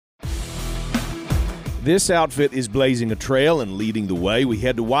This outfit is blazing a trail and leading the way. We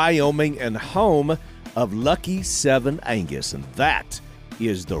head to Wyoming and home of Lucky 7 Angus, and that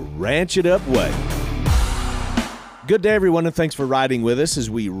is the Ranch It Up way. Good day, everyone, and thanks for riding with us as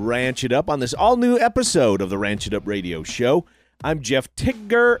we ranch it up on this all-new episode of the Ranch It Up Radio Show. I'm Jeff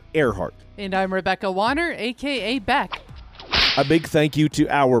Tigger Earhart. And I'm Rebecca Warner, a.k.a. Beck. A big thank you to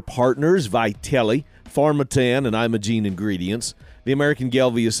our partners, Vitelli, Pharmatan and Imogene Ingredients, the American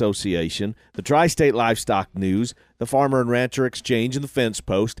Gelbvieh Association, the Tri-State Livestock News, the Farmer and Rancher Exchange and the Fence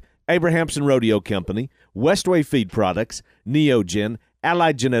Post, Abrahamson Rodeo Company, Westway Feed Products, Neogen,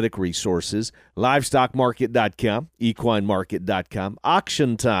 Allied Genetic Resources, LivestockMarket.com, EquineMarket.com,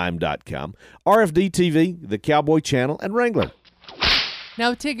 AuctionTime.com, RFD TV, the Cowboy Channel, and Wrangler.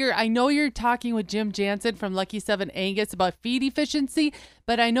 Now, Tigger, I know you're talking with Jim Jansen from Lucky 7 Angus about feed efficiency,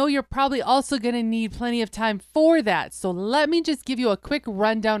 but I know you're probably also going to need plenty of time for that. So let me just give you a quick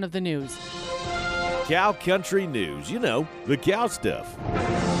rundown of the news. Cow Country News, you know, the cow stuff.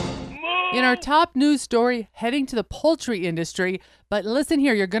 In our top news story, heading to the poultry industry, but listen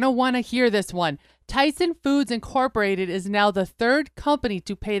here, you're going to want to hear this one. Tyson Foods Incorporated is now the third company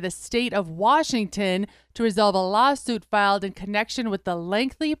to pay the state of Washington to resolve a lawsuit filed in connection with the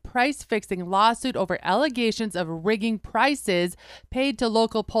lengthy price-fixing lawsuit over allegations of rigging prices paid to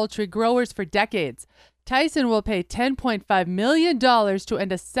local poultry growers for decades. Tyson will pay $10.5 million to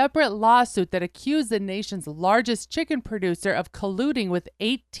end a separate lawsuit that accused the nation's largest chicken producer of colluding with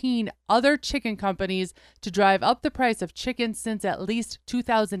 18 other chicken companies to drive up the price of chicken since at least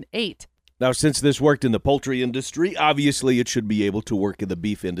 2008. Now, since this worked in the poultry industry, obviously it should be able to work in the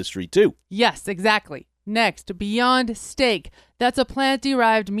beef industry too. Yes, exactly. Next, Beyond Steak. That's a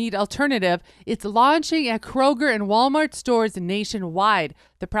plant-derived meat alternative. It's launching at Kroger and Walmart stores nationwide.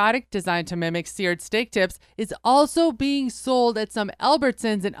 The product, designed to mimic seared steak tips, is also being sold at some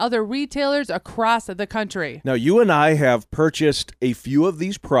Albertsons and other retailers across the country. Now, you and I have purchased a few of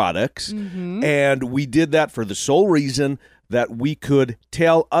these products, and we did that for the sole reason that we could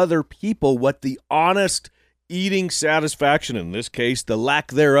tell other people what the honest eating satisfaction, in this case, the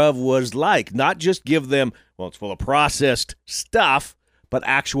lack thereof, was like. Not just give them, well, it's full of processed stuff, but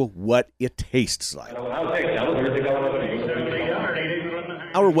actual what it tastes like.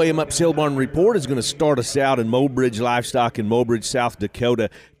 Our Weigh 'em Up Sale Barn Report is going to start us out in Mobridge Livestock in Mobridge, South Dakota,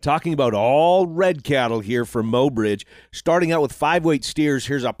 talking about all red cattle here from Mobridge. Starting out with 5-weight steers,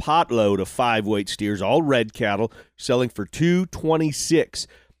 here's a potload of 5-weight steers, all red cattle, selling for $226.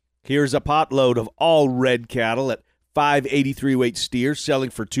 Here's a potload of all red cattle at 583-weight steers, selling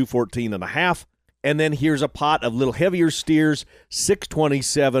for $214.5. And then here's a pot of little heavier steers,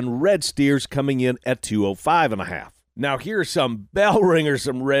 627 red steers coming in at $205.5. Now, here are some bell ringers,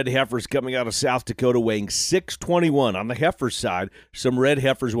 some red heifers coming out of South Dakota weighing 621. On the heifer side, some red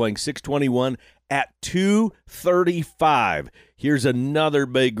heifers weighing 621 at $235. Here's another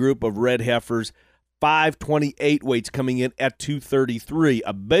big group of red heifers, 528 weights coming in at $233.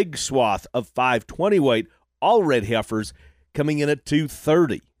 A big swath of 520 weight, all red heifers, coming in at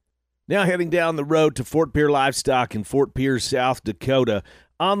 $230. Now heading down the road to Fort Pierre Livestock in Fort Pierre, South Dakota.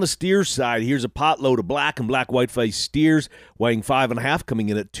 On the steer side, here's a potload of black and black white-faced steers weighing 5.5, coming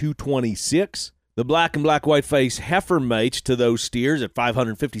in at $226. The black and black white-faced heifer mates to those steers at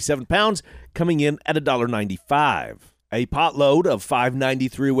 557 pounds, coming in at $1.95. A potload of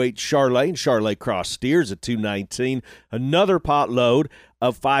 593-weight Charolais and Charolais Cross steers at $219. Another potload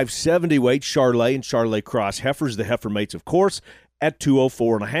of 570-weight Charolais and Charolais Cross heifers, the heifer mates, of course, at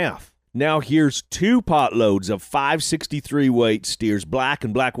 $204.5. Now here's two potloads of 563-weight steers, black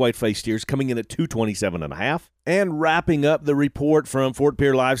and black white-faced steers, coming in at $227.5. And wrapping up the report from Fort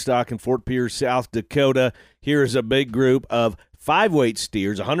Pierre Livestock in Fort Pierre, South Dakota, here's a big group of 5-weight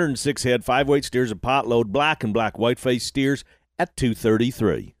steers, 106 head, 5-weight steers, a potload, black and black white-faced steers at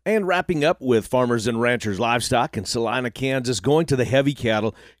 $233. And wrapping up with Farmers and Ranchers Livestock in Salina, Kansas, going to the heavy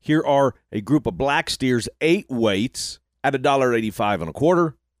cattle, here are a group of black steers, 8 weights at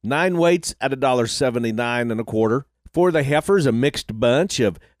 $1.8525. 9 weights at $1.7925. For the heifers, a mixed bunch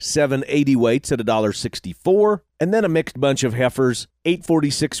of 780 weights at $1.64, and then a mixed bunch of heifers,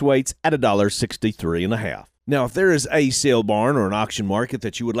 846 weights at $1.63.5. Now, if there is a sale barn or an auction market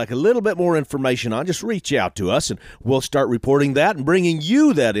that you would like a little bit more information on, just reach out to us, and we'll start reporting that and bringing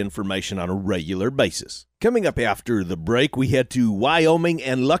you that information on a regular basis. Coming up after the break, we head to Wyoming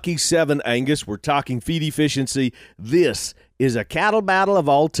and Lucky 7 Angus. We're talking feed efficiency. This is a cattle battle of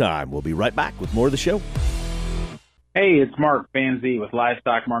all time. We'll be right back with more of the show. Hey, it's Mark Fanzi with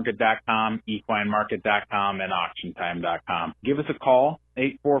LivestockMarket.com, EquineMarket.com, and AuctionTime.com. Give us a call,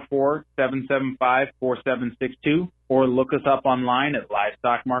 844-775-4762, or look us up online at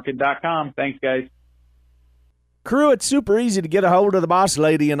LivestockMarket.com. Thanks, guys. Crew, it's super easy to get a hold of the boss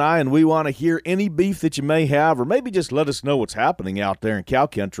lady and I, and we want to hear any beef that you may have, or maybe just let us know what's happening out there in cow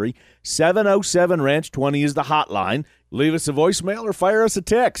country. 707-RANCH-20 is the hotline. Leave us a voicemail or fire us a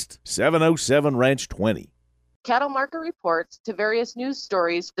text. 707-RANCH-20. Cattle market reports to various news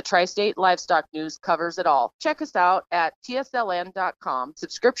stories. The Tri-State Livestock News covers it all. Check us out at tsln.com.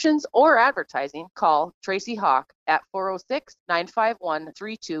 Subscriptions or advertising, call Tracy Hawk at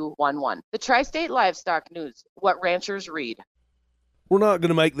 406-951-3211. The Tri-State Livestock News, what ranchers read. We're not going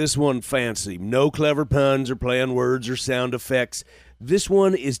to make this one fancy. No clever puns or planned words or sound effects. This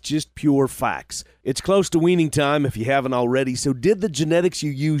one is just pure facts. It's close to weaning time if you haven't already, so did the genetics you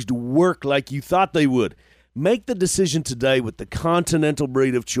used work like you thought they would? Make the decision today with the Continental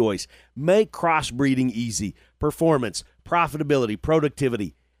breed of choice. Make crossbreeding easy. Performance, profitability,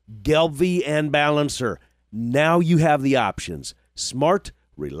 productivity, Gelbvieh and Balancer. Now you have the options. Smart,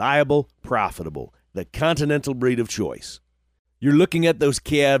 reliable, profitable. The Continental breed of choice. You're looking at those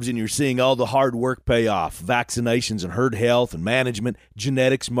calves and you're seeing all the hard work pay off. Vaccinations and herd health and management,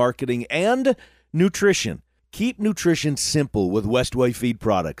 genetics, marketing, and nutrition. Keep nutrition simple with Westway feed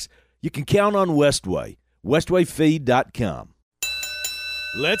products. You can count on Westway. WestwayFeed.com.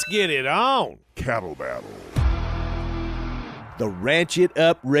 Let's get it on. Cattle Battle. The Ranch It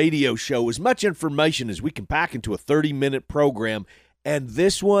Up radio show. As much information as we can pack into a 30-minute program. And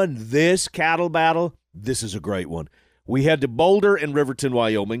this Cattle Battle, this is a great one. We head to Boulder and Riverton,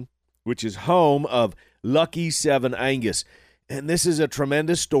 Wyoming, which is home of Lucky 7 Angus. And this is a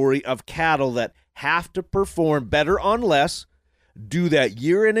tremendous story of cattle that have to perform better on less, do that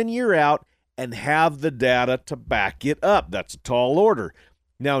year in and year out, and have the data to back it up. That's a tall order.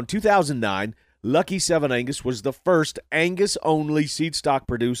 Now, in 2009, Lucky 7 Angus was the first Angus-only seed stock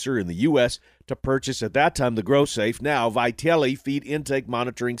producer in the U.S. to purchase, at that time, the GrowSafe, now Vitelli feed intake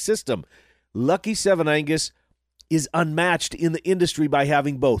monitoring system. Lucky 7 Angus is unmatched in the industry by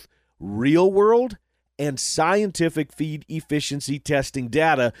having both real-world and scientific feed efficiency testing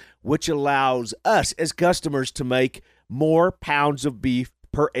data, which allows us as customers to make more pounds of beef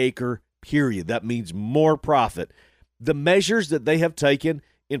per acre, period. That means more profit. The measures that they have taken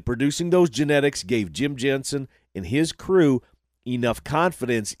in producing those genetics gave Jim Jensen and his crew enough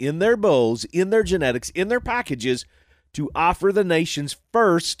confidence in their bulls, in their genetics, in their packages to offer the nation's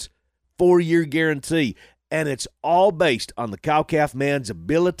first 4-year guarantee. And it's all based on the cow-calf man's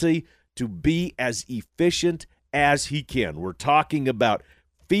ability to be as efficient as he can. We're talking about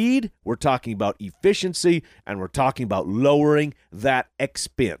feed, we're talking about efficiency, and we're talking about lowering that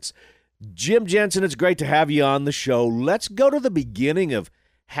expense. Jim Jensen, it's great to have you on the show. Let's go to the beginning of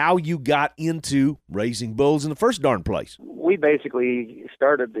how you got into raising bulls in the first darn place. We basically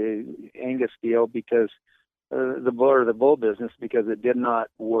started the Angus deal because the bull business, because it did not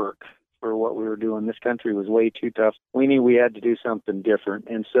work for what we were doing. This country was way too tough. We knew we had to do something different,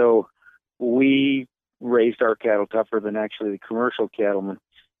 and so we raised our cattle tougher than actually the commercial cattlemen.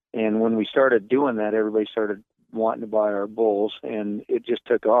 And when we started doing that, everybody started wanting to buy our bulls, and it just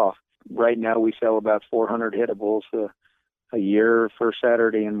took off. Right now, we sell about 400 head of bulls a year for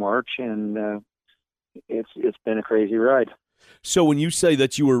Saturday in March, and it's been a crazy ride. So when you say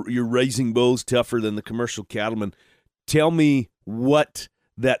that you're raising bulls tougher than the commercial cattlemen, tell me what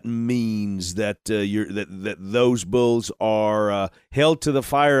that means, that that those bulls are held to the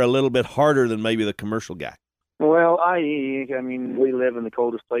fire a little bit harder than maybe the commercial guy. Well, I mean, we live in the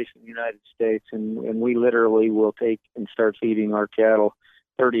coldest place in the United States, and we literally will take and start feeding our cattle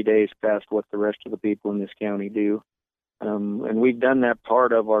 30 days past what the rest of the people in this county do. And we've done that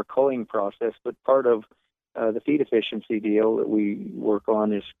part of our culling process, but part of the feed efficiency deal that we work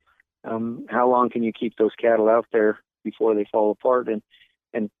on is how long can you keep those cattle out there before they fall apart?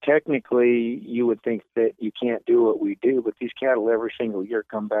 And technically, you would think that you can't do what we do, but these cattle every single year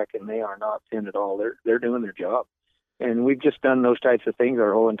come back and they are not thin at all. They're doing their job. And we've just done those types of things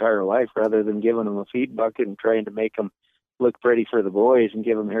our whole entire life, rather than giving them a feed bucket and trying to make them look pretty for the boys and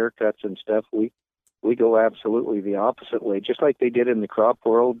give them haircuts and stuff. We go absolutely the opposite way, just like they did in the crop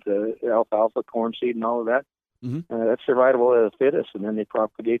world, alfalfa, corn seed, and all of that. Mm-hmm. That's survival of the fittest, and then they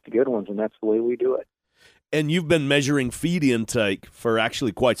propagate the good ones, and that's the way we do it. And you've been measuring feed intake for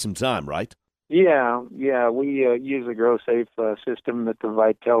actually quite some time, right? Yeah. We use the GrowSafe system that the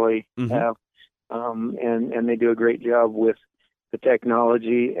Vitelli have, and they do a great job with the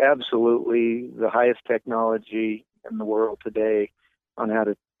technology. Absolutely the highest technology in the world today on how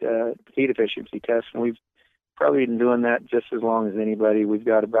to feed efficiency test. And we've probably been doing that just as long as anybody. We've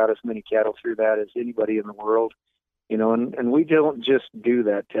got about as many cattle through that as anybody in the world. You know, and we don't just do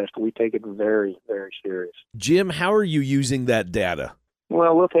that test. We take it very, very serious. Jim, how are you using that data?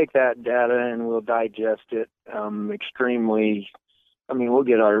 Well, we'll take that data and we'll digest it extremely. I mean, we'll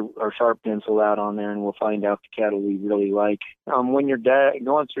get our sharp pencil out on there and we'll find out the cattle we really like. When you're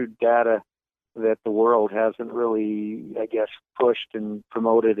going through data that the world hasn't really, I guess, pushed and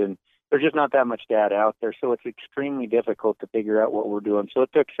promoted, and there's just not that much data out there, so it's extremely difficult to figure out what we're doing. So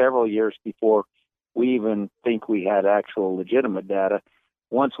it took several years before we even think we had actual legitimate data.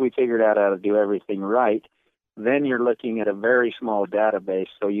 Once we figured out how to do everything right, then you're looking at a very small database,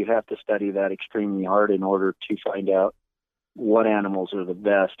 so you have to study that extremely hard in order to find out what animals are the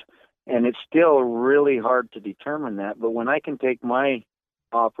best. And it's still really hard to determine that, but when I can take my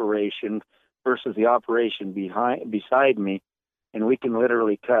operation versus the operation beside me, and we can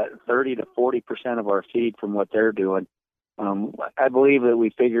literally cut 30 to 40% of our feed from what they're doing, I believe that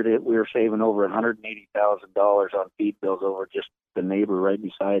we figured it. We were saving over $180,000 on feed bills over just the neighbor right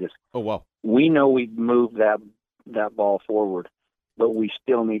beside us. Oh, wow. We know we've moved that ball forward, but we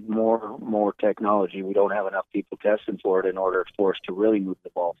still need more technology. We don't have enough people testing for it in order for us to really move the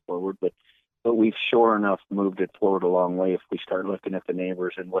ball forward, but we've sure enough moved it forward a long way if we start looking at the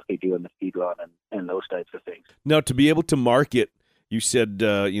neighbors and what they do in the feedlot and those types of things. Now, to be able to market, you said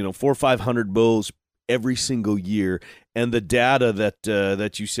 400 or 500 bulls every single year, and the data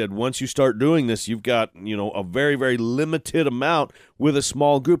that you said once you start doing this, you've got a very, very limited amount with a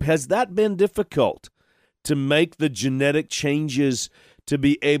small group. Has that been difficult to make the genetic changes to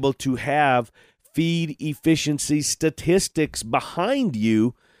be able to have feed efficiency statistics behind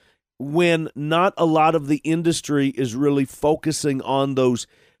you when not a lot of the industry is really focusing on those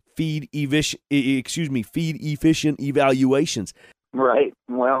feed efficient evaluations? Right.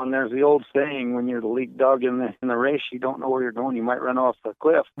 Well, and there's the old saying: when you're the lead dog in the race, you don't know where you're going. You might run off the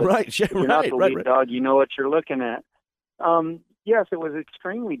cliff. But right. If you're not the lead dog, you know what you're looking at. Yes, it was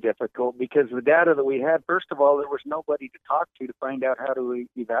extremely difficult because the data that we had, first of all, there was nobody to talk to find out how to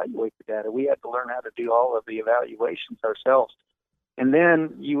evaluate the data. We had to learn how to do all of the evaluations ourselves. And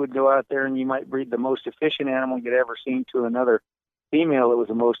then you would go out there and you might breed the most efficient animal you'd ever seen to another female that was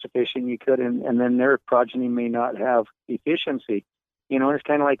the most efficient you could, and then their progeny may not have efficiency. It's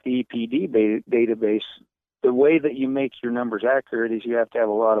kind of like the EPD database. The way that you make your numbers accurate is you have to have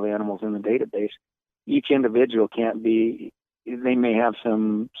a lot of animals in the database. Each individual can't be, they may have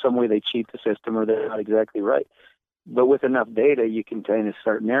some way they cheat the system or they're not exactly right. But with enough data, you can kind of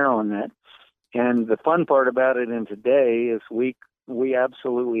start narrowing that. And the fun part about it in today is we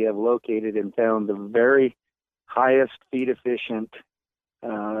absolutely have located and found the very highest feed efficient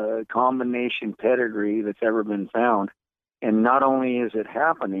combination pedigree that's ever been found. And not only is it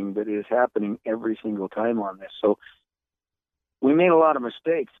happening, but it is happening every single time on this. So we made a lot of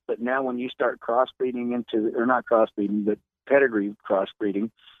mistakes, but now when you start crossbreeding or not crossbreeding, but pedigree crossbreeding,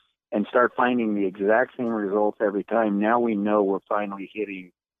 and start finding the exact same results every time, now we know we're finally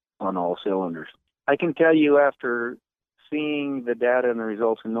hitting on all cylinders. I can tell you, after seeing the data and the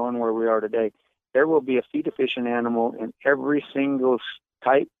results and knowing where we are today, there will be a feed efficient animal in every single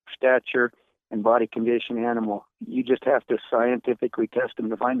type, stature, and body condition animal. You just have to scientifically test them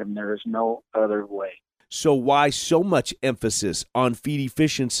to find them. There is no other way. So why so much emphasis on feed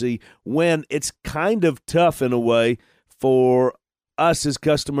efficiency when it's kind of tough in a way for us as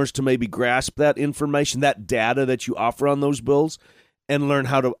customers to maybe grasp that information, that data that you offer on those bulls, and learn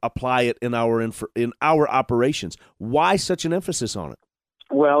how to apply it in our operations? Why such an emphasis on it?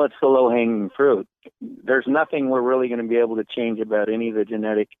 Well, it's the low-hanging fruit. There's nothing we're really going to be able to change about any of the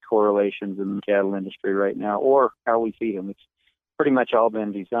genetic correlations in the cattle industry right now, or how we feed them. It's pretty much all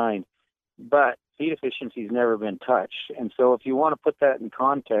been designed. But feed efficiency has never been touched. And so if you want to put that in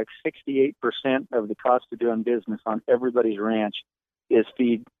context, 68% of the cost of doing business on everybody's ranch is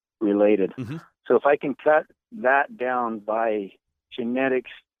feed related. Mm-hmm. So if I can cut that down by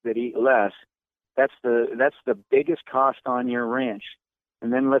genetics that eat less, that's the biggest cost on your ranch.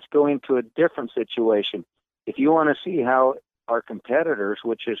 And then let's go into a different situation. If you want to see how our competitors,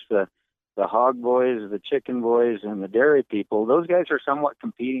 which is the hog boys, the chicken boys, and the dairy people, those guys are somewhat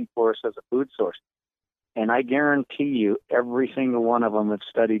competing for us as a food source. And I guarantee you, every single one of them have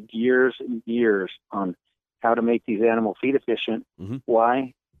studied years and years on how to make these animals feed efficient. Mm-hmm.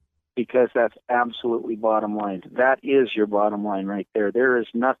 Why? Because that's absolutely bottom line. That is your bottom line right there. There is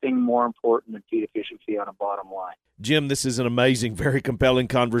nothing more important than feed efficiency on a bottom line. Jim, this is an amazing, very compelling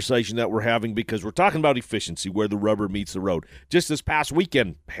conversation that we're having because we're talking about efficiency, where the rubber meets the road. Just this past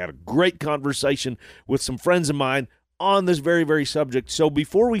weekend, I had a great conversation with some friends of mine on this very, very subject. So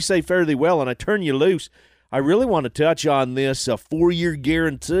before we say fare thee well and I turn you loose, I really want to touch on this 4-year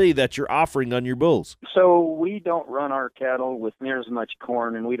guarantee that you're offering on your bulls. So we don't run our cattle with near as much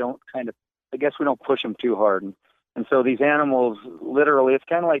corn, and we don't we don't push them too hard. And And so these animals, literally, it's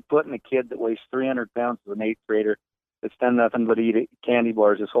kind of like putting a kid that weighs 300 pounds as an eighth grader that's done nothing but eat candy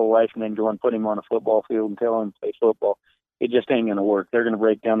bars his whole life and then go and put him on a football field and tell him to play football. It just ain't going to work. They're going to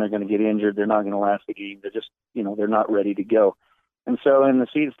break down. They're going to get injured. They're not going to last the game. They're just, they're not ready to go. And so in the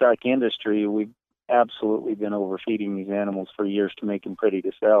seed stock industry, we've absolutely been overfeeding these animals for years to make them pretty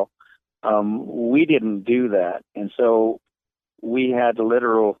to sell. We didn't do that. And so we had the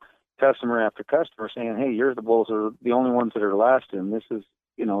literal customer after customer saying, hey, yours the bulls are the only ones that are lasting. This is,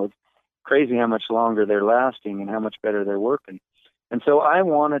 it's crazy how much longer they're lasting and how much better they're working. And so I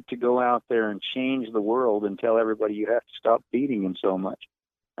wanted to go out there and change the world and tell everybody you have to stop feeding them so much.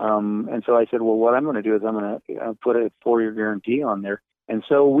 And so I said, well, what I'm going to do is I'm going to put a 4-year guarantee on there. And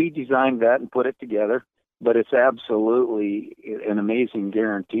so we designed that and put it together. But it's absolutely an amazing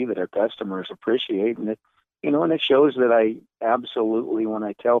guarantee that our customers appreciate. And and it shows that I absolutely, when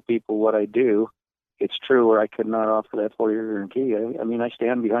I tell people what I do, it's true, or I could not offer that 4-year guarantee. I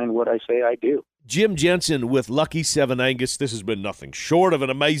stand behind what I say I do. Jim Jensen with Lucky 7 Angus. This has been nothing short of an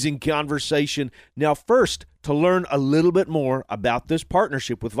amazing conversation. Now, first, to learn a little bit more about this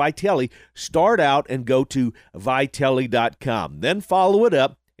partnership with Vitelli, start out and go to Vitelli.com. Then follow it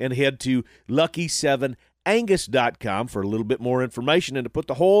up and head to Lucky7Angus.com for a little bit more information and to put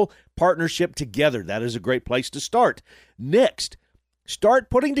the whole partnership together. That is a great place to start. Next, start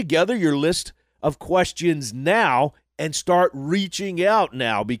putting together your list of questions now and start reaching out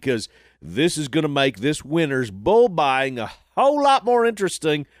now, because this is going to make this winter's bull buying a whole lot more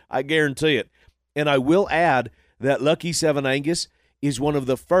interesting, I guarantee it. And I will add that Lucky 7 Angus is one of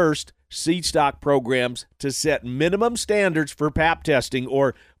the first seed stock programs to set minimum standards for pap testing,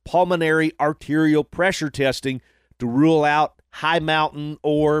 or pulmonary arterial pressure testing, to rule out high mountain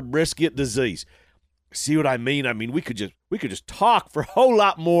or brisket disease. See what I mean? We could just talk for a whole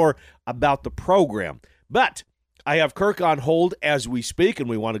lot more about the program. But I have Kirk on hold as we speak, and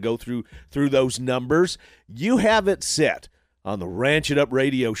we want to go through those numbers. You have it set on the Ranch It Up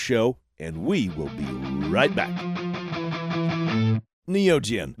radio show, and we will be right back.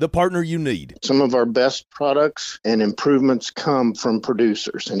 Neogen, the partner you need. Some of our best products and improvements come from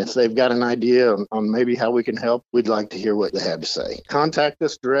producers. And if they've got an idea on maybe how we can help, we'd like to hear what they have to say. Contact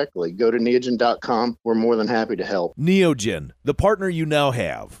us directly. Go to Neogen.com. We're more than happy to help. Neogen, the partner you now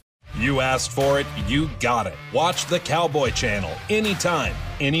have. You asked for it, you got it. Watch the Cowboy Channel anytime,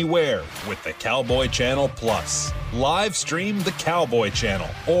 anywhere with the Cowboy Channel Plus. Live stream the Cowboy Channel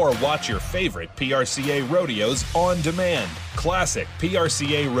or watch your favorite PRCA rodeos on demand. Classic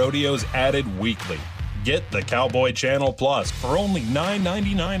PRCA rodeos added weekly. Get the Cowboy Channel Plus for only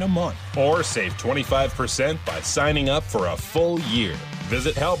 $9.99 a month, or save 25% by signing up for a full year.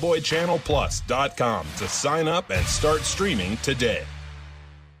 Visit CowboyChannelPlus.com to sign up and start streaming today.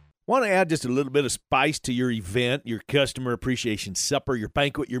 Want to add just a little bit of spice to your event, your customer appreciation supper, your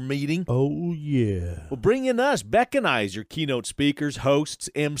banquet, your meeting? Oh, yeah. Well, bring in us. Beck and I as your keynote speakers, hosts,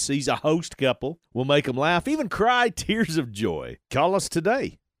 MCs, a host couple. We'll make them laugh, even cry tears of joy. Call us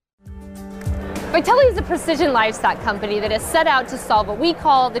today. Vitelli is a precision livestock company that has set out to solve what we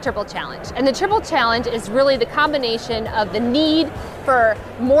call the triple challenge. And the triple challenge is really the combination of the need for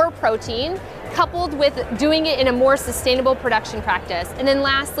more protein, coupled with doing it in a more sustainable production practice, and then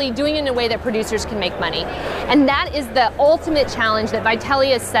lastly, doing it in a way that producers can make money. And that is the ultimate challenge that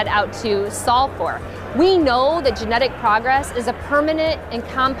Vitelli has set out to solve for. We know that genetic progress is a permanent and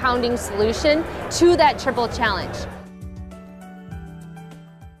compounding solution to that triple challenge.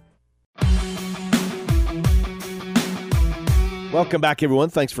 Welcome back, everyone.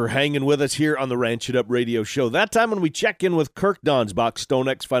 Thanks for hanging with us here on the Ranch It Up radio show. That time when we check in with Kirk Donsbach,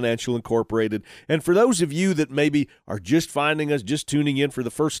 StoneX Financial Incorporated. And for those of you that maybe are just finding us, just tuning in for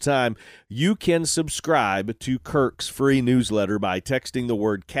the first time, you can subscribe to Kirk's free newsletter by texting the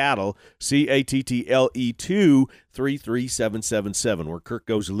word cattle, CATTLE, to 33777, where Kirk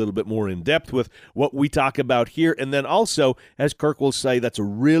goes a little bit more in depth with what we talk about here. And then also, as Kirk will say, that's a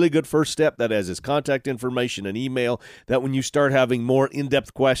really good first step. That has his contact information and email, that when you start having more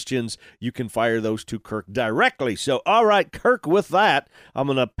in-depth questions, you can fire those to Kirk directly. So, all right, Kirk, with that, I'm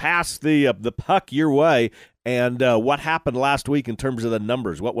going to pass the puck your way. And what happened last week in terms of the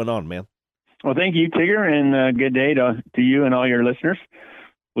numbers? What went on, man? Well, thank you, Tigger, and good day to you and all your listeners.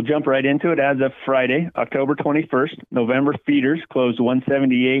 We'll jump right into it. As of Friday, October 21st, November feeders closed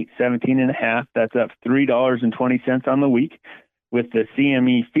 178.17.5. That's up $3.20 on the week, with the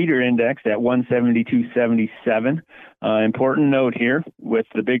CME feeder index at 172.77. Important note here, with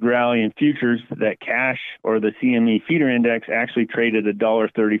the big rally in futures, that cash, or the CME feeder index, actually traded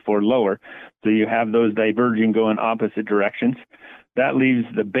 $1.34 lower. So you have those diverging, going opposite directions. That leaves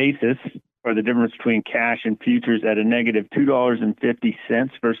the basis or the difference between cash and futures, at a negative $2.50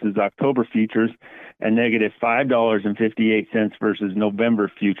 versus October futures and negative $5.58 versus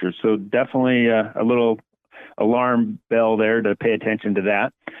November futures. So definitely a little alarm bell there to pay attention to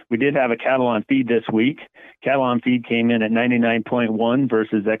that. We did have a cattle on feed this week. Cattle on feed came in at 99.1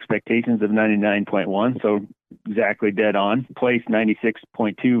 versus expectations of 99.1, so exactly dead on. Placed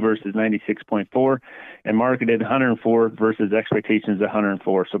 96.2 versus 96.4, and marketed 104 versus expectations of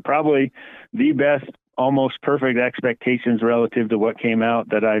 104. So probably the best, almost perfect expectations relative to what came out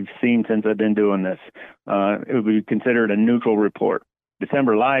that I've seen since I've been doing this. It would be considered a neutral report.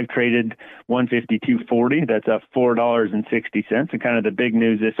 December live traded 152.40. That's up $4.60. And kind of the big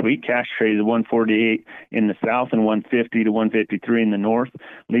news this week, cash traded 148 in the south and 150 to 153 in the north,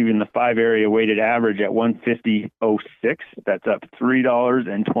 leaving the 5 area weighted average at 150.06. That's up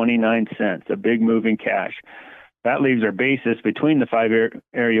 $3.29. A big move in cash. That leaves our basis between the 5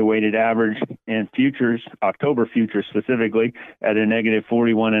 area weighted average and futures, October futures specifically, at a negative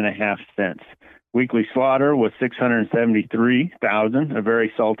 41.5 cents. Weekly slaughter was 673,000, a very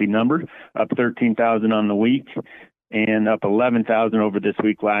salty number, up 13,000 on the week and up 11,000 over this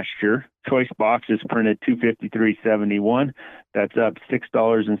week last year. Choice boxes printed 253.71. That's up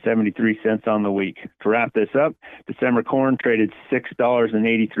 $6.73 on the week. To wrap this up, December corn traded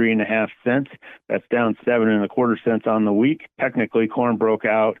 $6.83.5. That's down 7.25 cents on the week. Technically, corn broke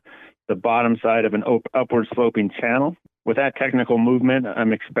out the bottom side of an upward sloping channel. With that technical movement,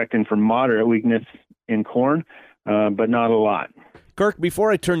 I'm expecting for moderate weakness in corn, but not a lot. Kirk,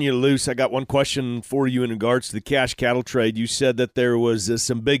 before I turn you loose, I got one question for you in regards to the cash cattle trade. You said that there was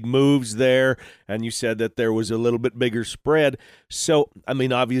some big moves there, and you said that there was a little bit bigger spread. So, I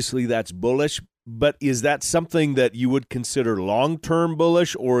mean, obviously that's bullish, but is that something that you would consider long-term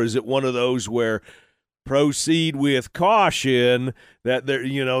bullish, or is it one of those where proceed with caution, that there,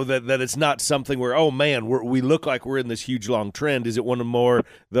 you know, that it's not something where, oh man, we look like we're in this huge long trend? Is it one of more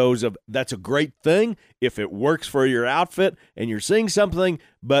those of, that's a great thing if it works for your outfit and you're seeing something,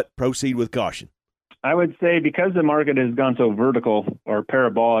 but proceed with caution? I would say because the market has gone so vertical or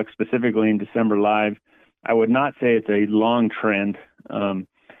parabolic, specifically in December live, I would not say it's a long trend.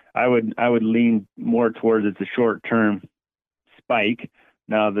 I would lean more towards it's a short-term spike.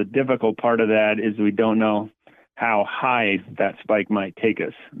 Now, the difficult part of that is we don't know how high that spike might take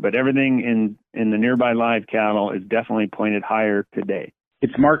us. But everything in the nearby live cattle is definitely pointed higher today.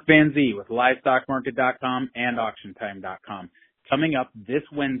 It's Mark Van Zee with LivestockMarket.com and AuctionTime.com. Coming up this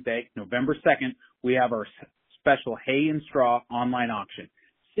Wednesday, November 2nd, we have our special hay and straw online auction.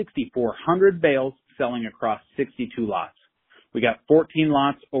 6,400 bales selling across 62 lots. We got 14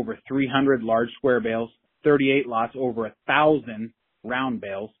 lots over 300 large square bales, 38 lots over 1,000 round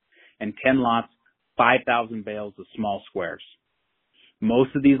bales, and 10 lots, 5,000 bales of small squares.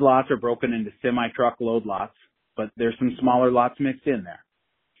 Most of these lots are broken into semi-truckload lots, but there's some smaller lots mixed in there.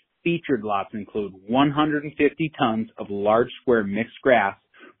 Featured lots include 150 tons of large square mixed grass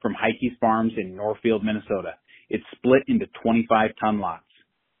from Heikes Farms in Northfield, Minnesota. It's split into 25-ton lots.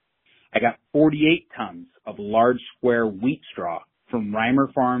 I got 48 tons of large square wheat straw from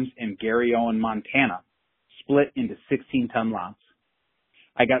Reimer Farms in Gary Owen, Montana, split into 16-ton lots.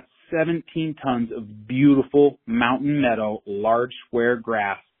 I got 17 tons of beautiful mountain meadow large square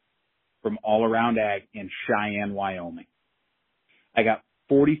grass from All Around Ag in Cheyenne, Wyoming. I got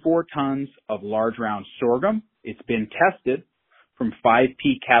 44 tons of large round sorghum. It's been tested from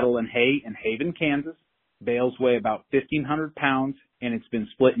 5P Cattle and Hay in Haven, Kansas. Bales weigh about 1,500 pounds, and it's been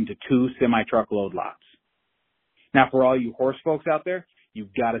split into 2 semi-truckload lots. Now, for all you horse folks out there,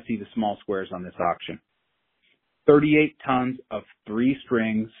 you've got to see the small squares on this auction. 38 tons of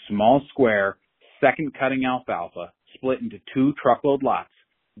 3-string, small square, second cutting alfalfa, split into 2 truckload lots.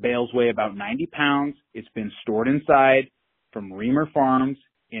 Bales weigh about 90 pounds. It's been stored inside from Reimer Farms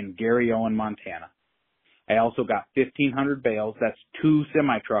in Gary Owen, Montana. I also got 1,500 bales. That's 2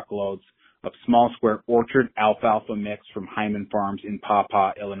 semi-truckloads of small square orchard alfalfa mix from Hyman Farms in Paw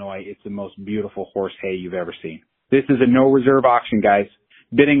Paw, Illinois. It's the most beautiful horse hay you've ever seen. This is a no-reserve auction, guys.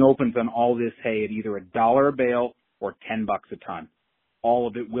 Bidding opens on all this hay at either $1 a bale or $10 a ton. All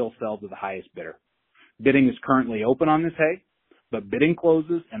of it will sell to the highest bidder. Bidding is currently open on this hay, but bidding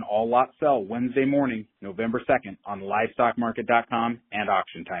closes and all lots sell Wednesday morning, November 2nd on LivestockMarket.com and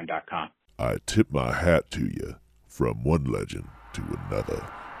AuctionTime.com. I tip my hat to you, from one legend to another.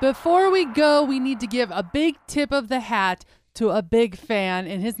 Before we go, we need to give a big tip of the hat to a big fan,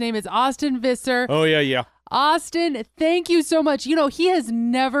 and his name is Austin Visser. Oh, yeah. Austin, thank you so much. You know, he has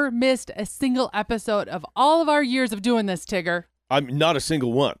never missed a single episode of all of our years of doing this, Tigger. I'm not a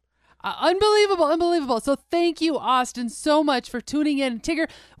single one. Unbelievable. So thank you, Austin, so much for tuning in. Tigger,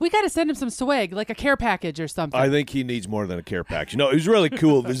 we got to send him some swag, like a care package or something. I think he needs more than a care package. No, it was really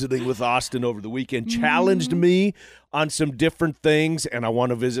cool visiting with Austin over the weekend. Challenged me on some different things, and I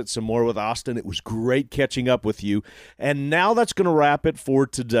want to visit some more with Austin. It was great catching up with you. And now that's going to wrap it for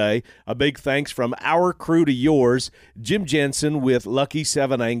today. A big thanks from our crew to yours. Jim Jensen with Lucky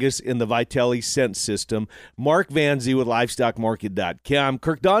 7 Angus in the Vitelli Scent System. Mark Van Zee with LivestockMarket.com.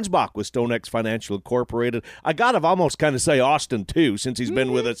 Kirk Donsbach with StoneX Financial Incorporated. I got to almost kind of say Austin, too, since he's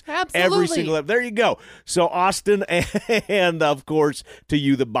been with us every single – there you go. So Austin and, of course, to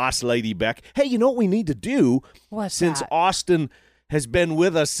you, the boss lady, Beck. Hey, you know what we need to do? Since Austin has been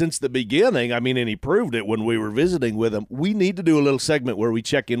with us since the beginning, and he proved it when we were visiting with him, we need to do a little segment where we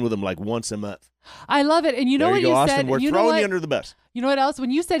check in with him like once a month. I love it. And you know what you Austin, said? We're throwing you under the bus. You know what else?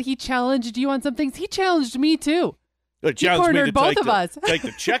 When you said he challenged you on some things, he challenged me too. He cornered both of us. Take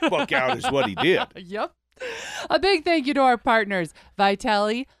the checkbook out is what he did. Yep. A big thank you to our partners,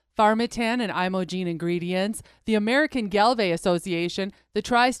 Vitelli, Pharmatan and Imogene Ingredients, the American Galvay Association, the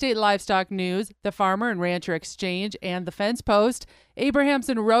Tri-State Livestock News, the Farmer and Rancher Exchange, and the Fence Post,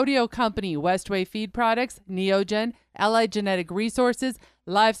 Abrahamson Rodeo Company, Westway Feed Products, Neogen, Allied Genetic Resources,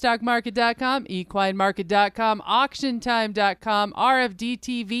 LivestockMarket.com, EquineMarket.com, AuctionTime.com, RFD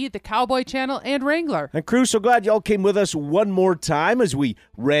TV, the Cowboy Channel, and Wrangler. And crew, so glad y'all came with us one more time as we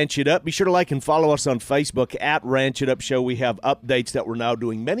ranch it up. Be sure to like and follow us on Facebook at Ranch It Up Show. We have updates that we're now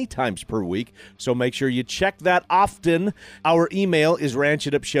doing many times per week, so make sure you check that often. Our email is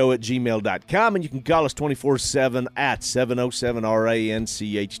ranchitupshow@gmail.com, and you can call us 24/7 at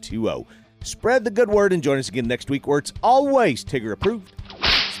 707-RANCH20. Spread the good word and join us again next week where it's always Tigger approved.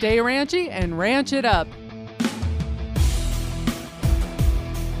 Stay ranchy and ranch it up.